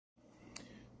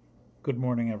Good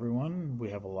morning, everyone. We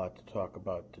have a lot to talk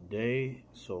about today,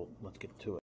 so let's get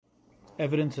to it.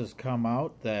 Evidence has come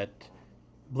out that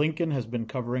Blinken has been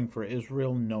covering for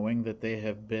Israel, knowing that they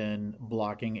have been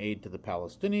blocking aid to the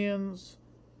Palestinians.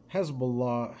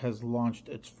 Hezbollah has launched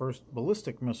its first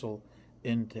ballistic missile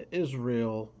into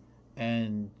Israel,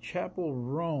 and Chappel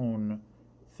Roan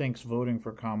thinks voting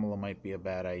for Kamala might be a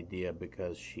bad idea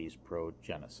because she's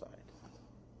pro-genocide.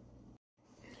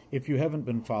 If you haven't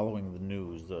been following the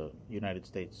news, the United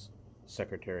States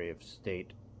Secretary of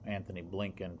State Anthony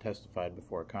Blinken testified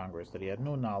before Congress that he had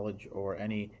no knowledge or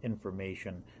any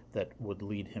information that would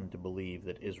lead him to believe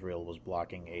that Israel was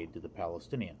blocking aid to the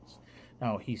Palestinians.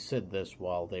 Now, he said this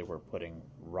while they were putting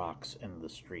rocks in the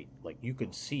street. Like, you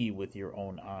could see with your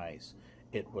own eyes.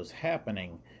 It was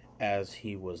happening as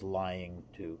he was lying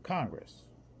to Congress.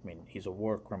 I mean, he's a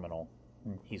war criminal.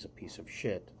 He's a piece of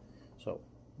shit. So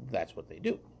that's what they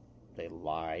do. They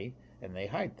lie and they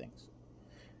hide things.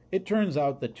 It turns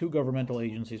out that two governmental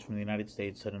agencies from the United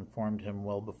States had informed him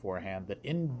well beforehand that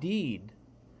indeed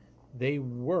they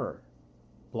were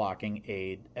blocking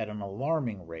aid at an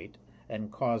alarming rate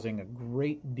and causing a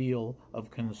great deal of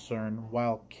concern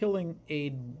while killing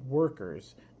aid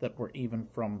workers that were even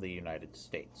from the United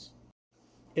States.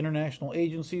 International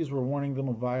agencies were warning them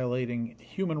of violating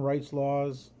human rights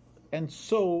laws, and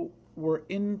so were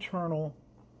internal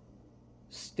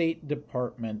State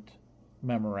Department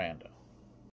memoranda.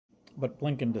 But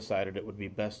Blinken decided it would be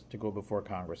best to go before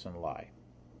Congress and lie.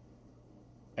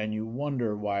 And you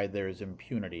wonder why there's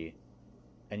impunity,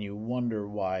 and you wonder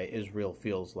why Israel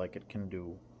feels like it can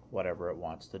do whatever it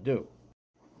wants to do.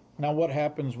 Now, what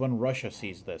happens when Russia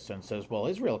sees this and says, well,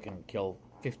 Israel can kill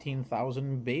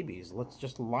 15,000 babies. Let's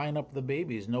just line up the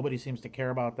babies. Nobody seems to care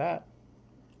about that.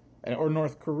 Or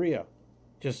North Korea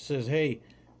just says, hey,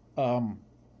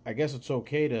 I guess it's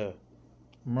okay to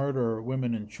murder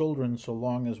women and children so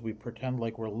long as we pretend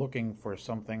like we're looking for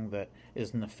something that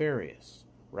is nefarious,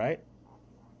 right?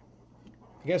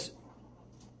 I guess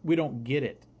we don't get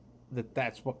it, that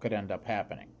that's what could end up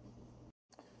happening.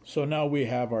 So now we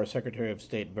have our Secretary of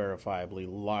State verifiably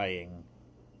lying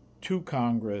to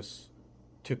Congress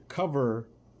to cover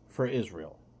for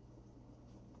Israel.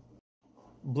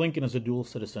 Blinken is a dual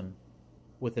citizen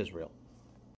with Israel.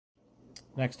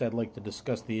 Next, I'd like to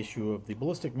discuss the issue of the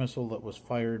ballistic missile that was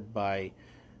fired by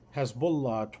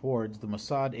Hezbollah towards the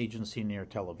Mossad agency near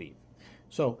Tel Aviv.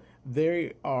 So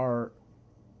they are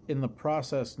in the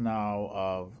process now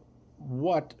of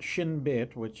what Shin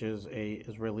Bet, which is a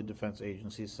Israeli defense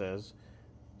agency, says,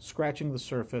 scratching the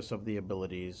surface of the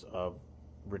abilities of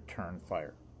return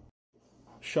fire.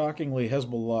 Shockingly,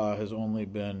 Hezbollah has only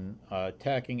been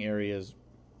attacking areas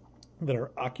that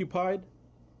are occupied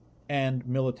and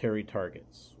military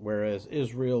targets, whereas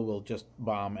Israel will just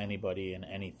bomb anybody and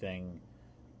anything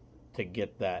to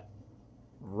get that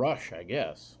rush, I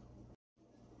guess.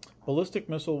 Ballistic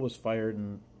missile was fired,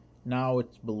 and now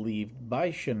it's believed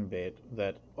by Shin Bet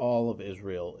that all of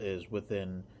Israel is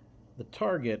within the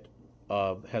target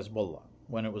of Hezbollah,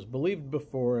 when it was believed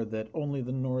before that only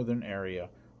the northern area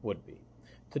would be.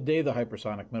 Today, the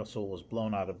hypersonic missile was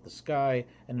blown out of the sky,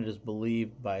 and it is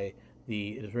believed by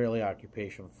the Israeli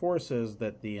occupation forces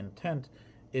that the intent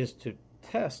is to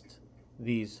test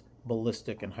these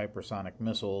ballistic and hypersonic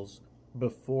missiles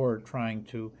before trying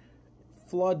to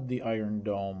flood the Iron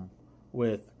Dome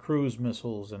with cruise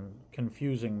missiles and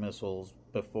confusing missiles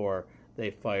before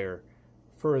they fire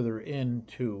further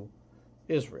into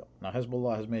Israel. Now,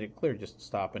 Hezbollah has made it clear, just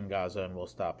stop in Gaza and we'll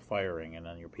stop firing, and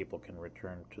then your people can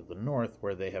return to the north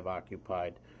where they have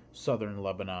occupied southern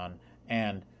Lebanon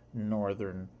and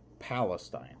northern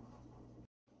Palestine.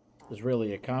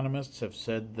 Israeli economists have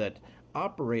said that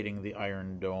operating the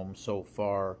Iron Dome so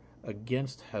far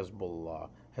against Hezbollah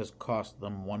has cost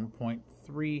them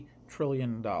 $1.3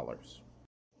 trillion.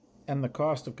 And the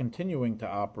cost of continuing to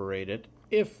operate it,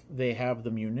 if they have the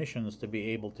munitions to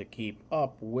be able to keep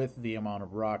up with the amount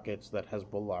of rockets that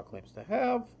Hezbollah claims to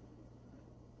have,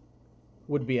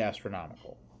 would be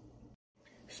astronomical.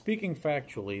 Speaking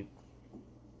factually,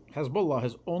 Hezbollah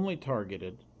has only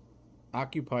targeted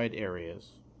occupied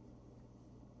areas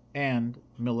and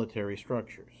military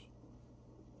structures.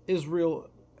 Israel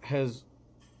has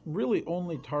really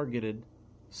only targeted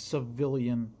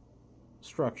civilian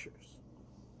structures.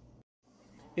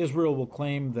 Israel will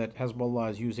claim that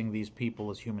Hezbollah is using these people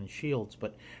as human shields,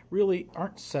 but really,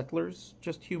 aren't settlers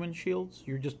just human shields?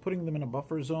 You're just putting them in a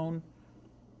buffer zone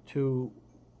to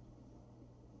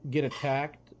get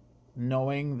attacked,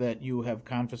 knowing that you have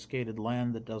confiscated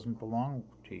land that doesn't belong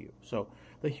to you. So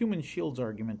the human shields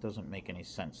argument doesn't make any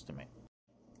sense to me.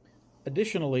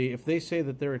 Additionally, if they say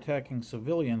that they're attacking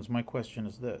civilians, my question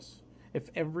is this. If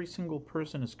every single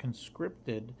person is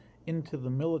conscripted into the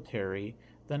military,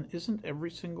 then isn't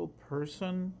every single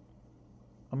person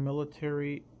a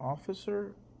military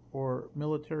officer or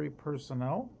military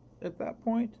personnel at that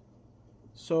point?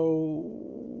 So,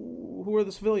 who are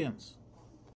the civilians?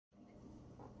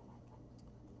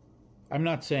 I'm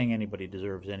not saying anybody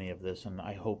deserves any of this, and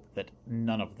I hope that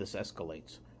none of this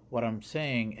escalates. What I'm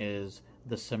saying is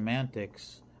the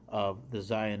semantics of the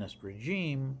Zionist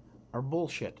regime are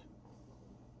bullshit.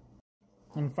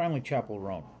 And finally, Chappel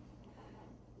Roan.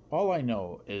 All I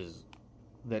know is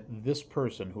that this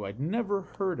person, who I'd never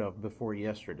heard of before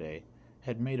yesterday,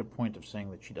 had made a point of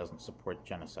saying that she doesn't support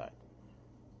genocide.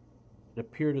 It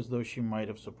appeared as though she might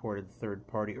have supported third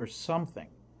party or something,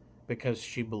 because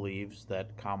she believes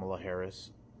that Kamala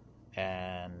Harris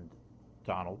and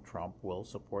Donald Trump will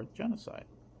support genocide.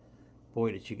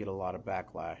 Boy, did she get a lot of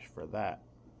backlash for that.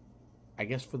 I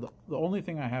guess for the only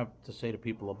thing I have to say to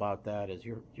people about that is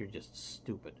you're just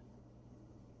stupid.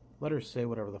 Let her say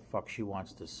whatever the fuck she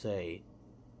wants to say.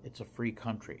 It's a free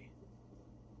country.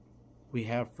 We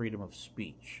have freedom of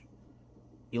speech.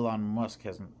 Elon Musk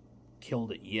hasn't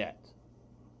killed it yet.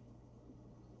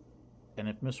 And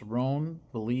if Miss Roan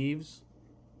believes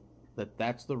that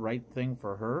that's the right thing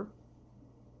for her,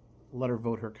 let her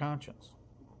vote her conscience.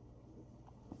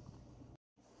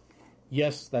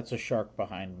 Yes, that's a shark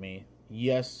behind me.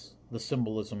 Yes, the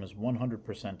symbolism is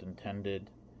 100% intended.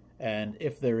 And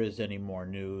if there is any more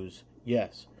news,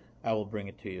 yes, I will bring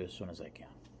it to you as soon as I can.